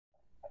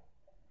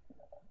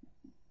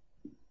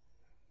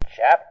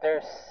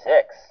Chapter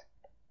 6.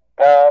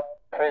 The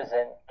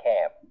Prison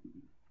Camp.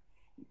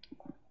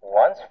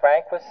 Once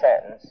Frank was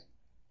sentenced,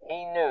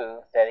 he knew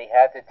that he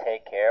had to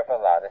take care of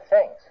a lot of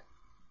things.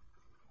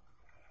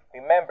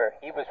 Remember,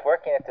 he was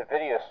working at the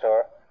video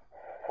store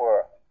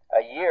for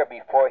a year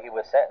before he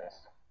was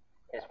sentenced.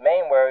 His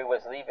main worry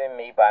was leaving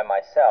me by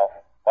myself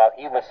while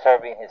he was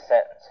serving his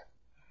sentence.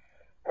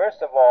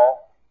 First of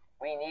all,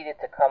 we needed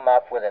to come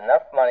up with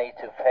enough money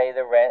to pay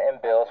the rent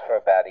and bills for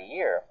about a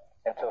year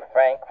until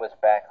Frank was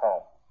back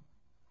home.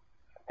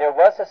 There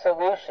was a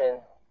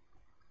solution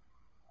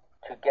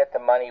to get the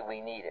money we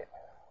needed.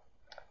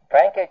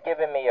 Frank had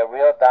given me a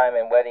real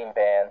diamond wedding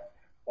band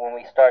when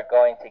we started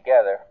going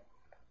together,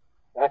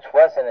 which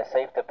was in a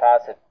safe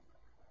deposit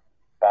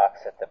box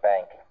at the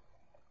bank,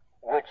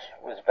 which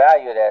was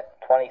valued at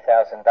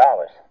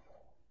 $20,000.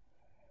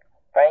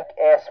 Frank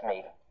asked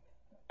me,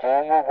 "Do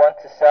you want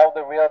to sell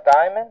the real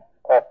diamond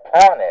or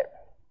pawn it?"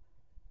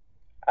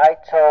 I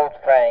told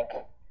Frank,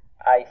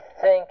 "I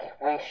think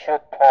we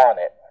should pawn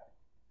it.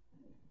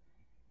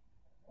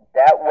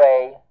 That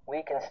way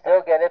we can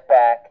still get it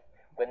back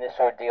when this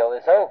ordeal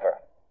is over."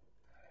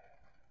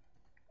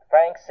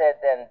 Frank said,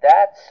 "Then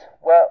that's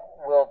what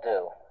we'll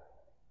do."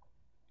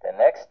 The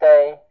next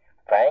day,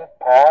 Frank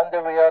pawned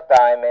the real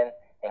diamond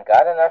and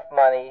got enough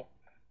money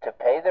to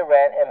pay the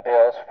rent and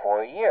bills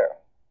for a year.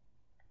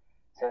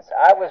 Since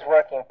I was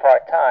working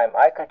part-time,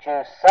 I could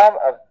use some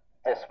of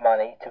this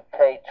money to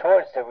pay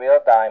towards the real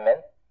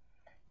diamond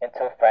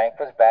until Frank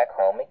was back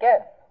home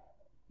again.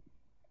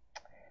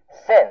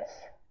 Since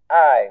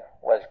I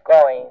was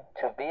going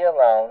to be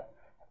alone,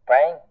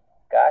 Frank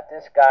got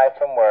this guy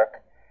from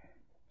work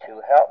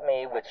to help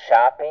me with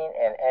shopping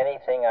and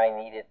anything I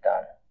needed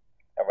done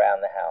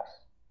around the house.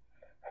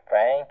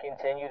 Frank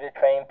continued to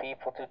train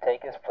people to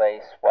take his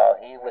place while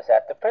he was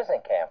at the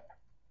prison camp,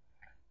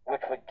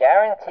 which would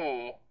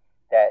guarantee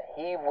that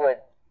he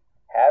would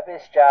have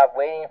his job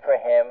waiting for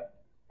him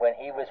when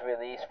he was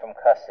released from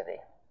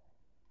custody.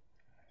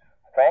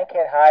 Frank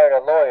had hired a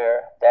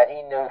lawyer that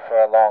he knew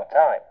for a long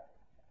time.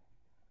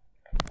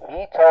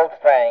 He told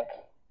Frank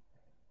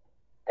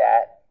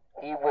that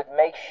he would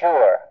make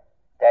sure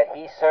that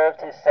he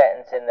served his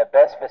sentence in the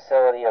best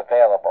facility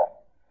available.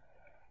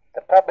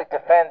 The public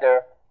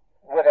defender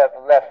would have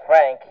let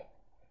Frank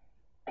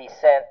be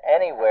sent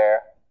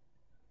anywhere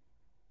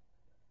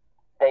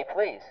they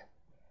please.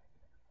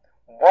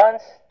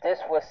 Once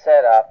this was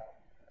set up,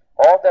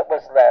 all that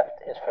was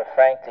left is for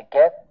Frank to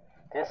get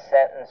this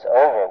sentence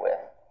over with.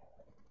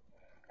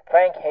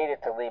 Frank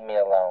hated to leave me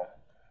alone,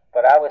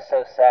 but I was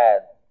so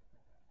sad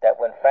that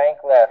when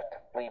Frank left,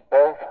 we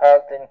both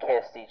hugged and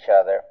kissed each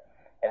other,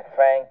 and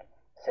Frank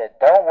said,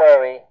 "Don't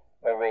worry,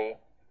 Marie,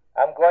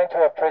 I'm going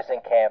to a prison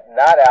camp,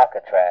 not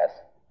Alcatraz."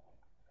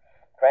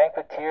 Frank,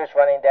 with tears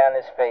running down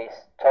his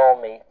face, told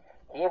me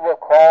he will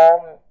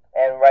call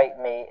and write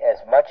me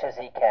as much as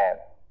he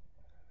can.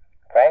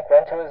 Frank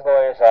went to his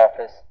lawyer's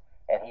office,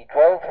 and he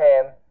drove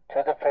him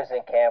to the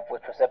prison camp,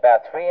 which was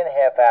about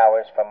 3.5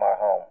 hours from our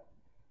home.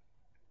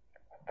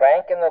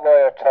 Frank and the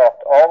lawyer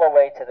talked all the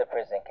way to the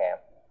prison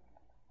camp.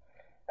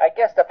 I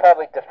guess the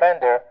public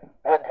defender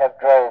wouldn't have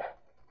drove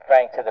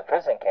Frank to the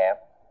prison camp.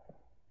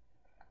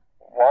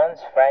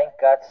 Once Frank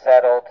got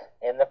settled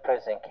in the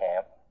prison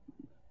camp,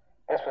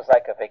 this was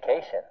like a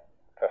vacation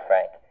for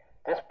Frank.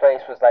 This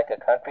place was like a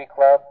country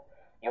club.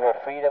 You were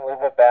free to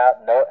move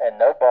about,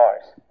 no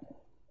bars.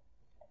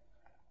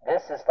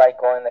 This is like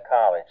going to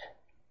college.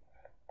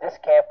 This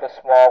camp was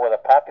small with a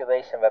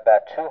population of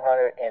about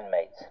 200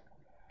 inmates.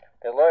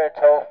 The lawyer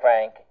told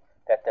Frank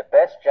that the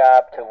best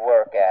job to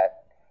work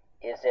at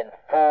is in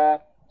food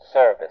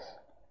service.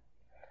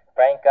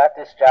 Frank got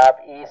this job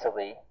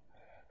easily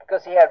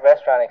because he had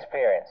restaurant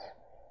experience.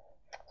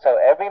 So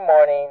every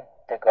morning,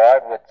 the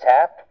guard would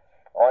tap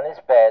on his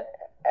bed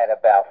at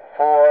about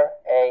 4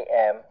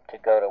 a.m. to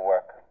go to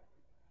work.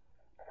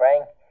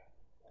 Frank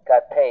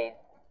got paid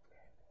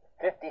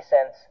 50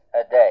 cents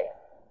a day.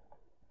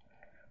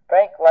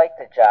 Frank liked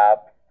the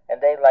job,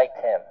 and they liked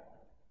him.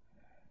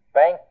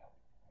 Frank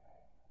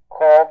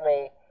called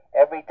me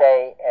every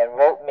day and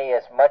wrote me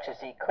as much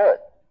as he could.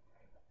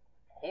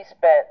 He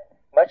spent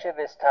much of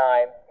his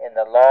time in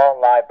the law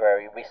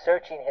library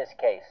researching his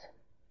case.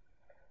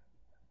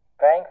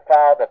 Frank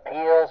filed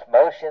appeals,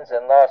 motions,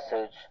 and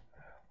lawsuits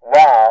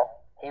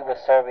while he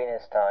was serving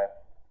his time.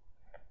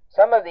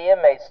 Some of the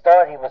inmates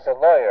thought he was a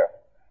lawyer.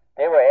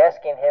 They were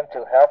asking him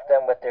to help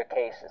them with their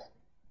cases.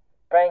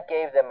 Frank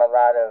gave them a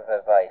lot of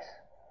advice.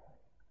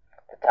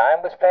 The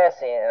time was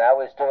passing, and I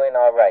was doing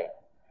all right.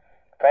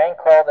 Frank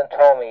called and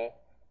told me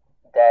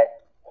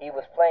that he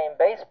was playing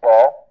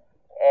baseball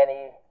and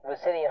he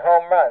was hitting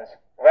home runs,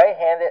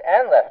 right-handed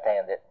and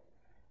left-handed.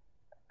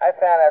 I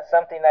found out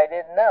something I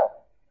didn't know,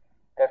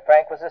 that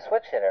Frank was a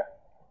switch hitter.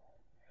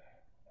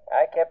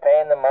 I kept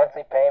paying the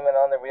monthly payment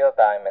on the real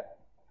diamond.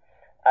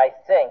 I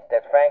think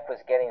that Frank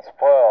was getting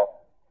spoiled.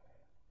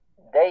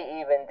 They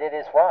even did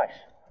his wash.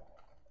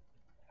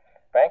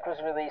 Frank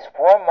was released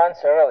 4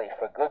 months early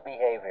for good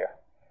behavior.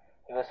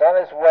 He was on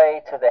his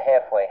way to the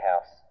halfway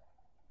house.